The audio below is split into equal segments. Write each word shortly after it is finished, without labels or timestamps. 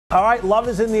All right, love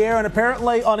is in the air, and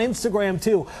apparently on Instagram,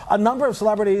 too. A number of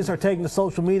celebrities are taking to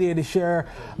social media to share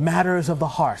matters of the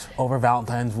heart over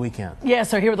Valentine's weekend. Yeah,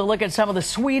 so here with a look at some of the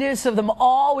sweetest of them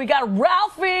all, we got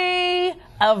Ralphie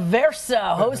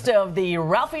Aversa, host of the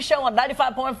Ralphie Show on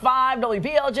 95.5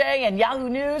 WPLJ and Yahoo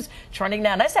News, trending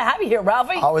now. Nice to have you here,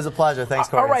 Ralphie. Always a pleasure. Thanks,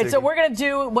 Corey. All right, so we're going to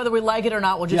do, whether we like it or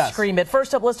not, we'll just scream it.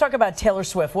 First up, let's talk about Taylor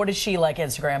Swift. What does she like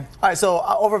Instagram? All right, so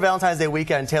over Valentine's Day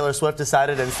weekend, Taylor Swift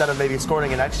decided instead of maybe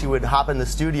scoring an ex, she would hop in the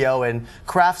studio and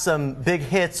craft some big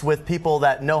hits with people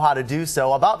that know how to do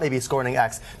so about maybe scoring an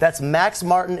ex. That's Max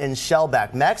Martin and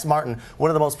Shellback. Max Martin,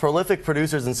 one of the most prolific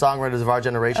producers and songwriters of our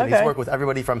generation. He's worked with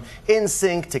everybody from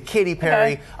NSYNC to Katy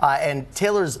Perry, and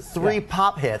Taylor's three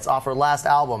pop hits off her last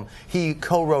album, he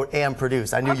co-wrote and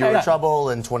produced. I Knew You Were in Trouble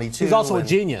and 22. He's also a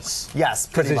genius. Yes,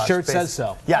 because his shirt says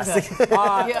so. Yes.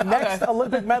 Next,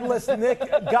 Olympic medalist Nick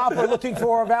Gopper looking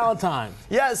for a Valentine.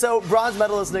 Yeah, so bronze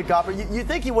medalist Nick Gopper, you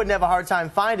think he wouldn't have a hard time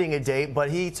finding a date, but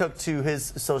he took to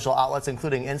his social outlets,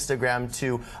 including Instagram,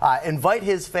 to invite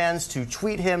his fans to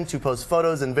tweet him, to post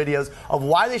photos and videos of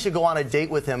why they should go on a date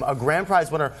with him. A grand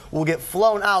prize winner will get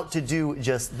flown out to do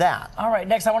just that. All right,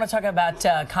 next I want to talk about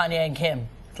Kanye and Kim.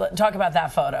 Talk about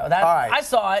that photo. All right. I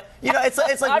saw it. You know, it's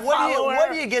like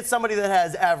what do you get somebody that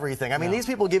has everything? I mean, these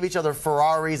people give each other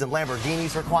Ferraris and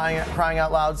Lamborghinis for crying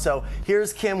out loud. So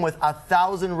here's Kim with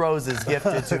 1,000 roses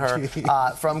gifted to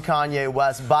her from Kanye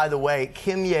West. By the way,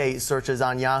 Kim Ye searches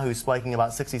on Yahoo spiking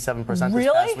about 67%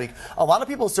 this past week. A lot of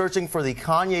people searching for the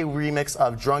Kanye remix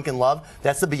of Drunk in Love.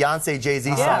 That's the Beyonce Jay-Z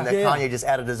song that Kanye just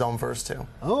added his own verse to.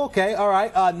 Oh, okay, all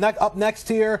right. Up next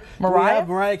here, we have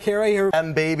Mariah Carey.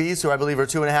 Her babies, who I believe are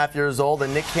 2.5 years old,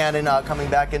 and Nick Cannon coming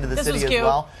back into the city as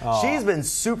well. She's been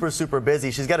super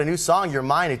busy. She's got a new song, You're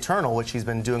Mine Eternal, which she's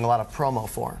been doing a lot of promo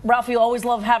for. Ralphie, always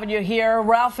love having you here.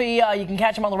 Ralphie, you can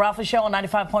catch him on the Ralphie Show on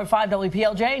 95.5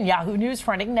 WPLJ and Yahoo News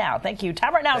trending now. Thank you.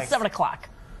 Time right now is 7 o'clock.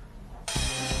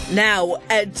 Now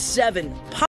at 7.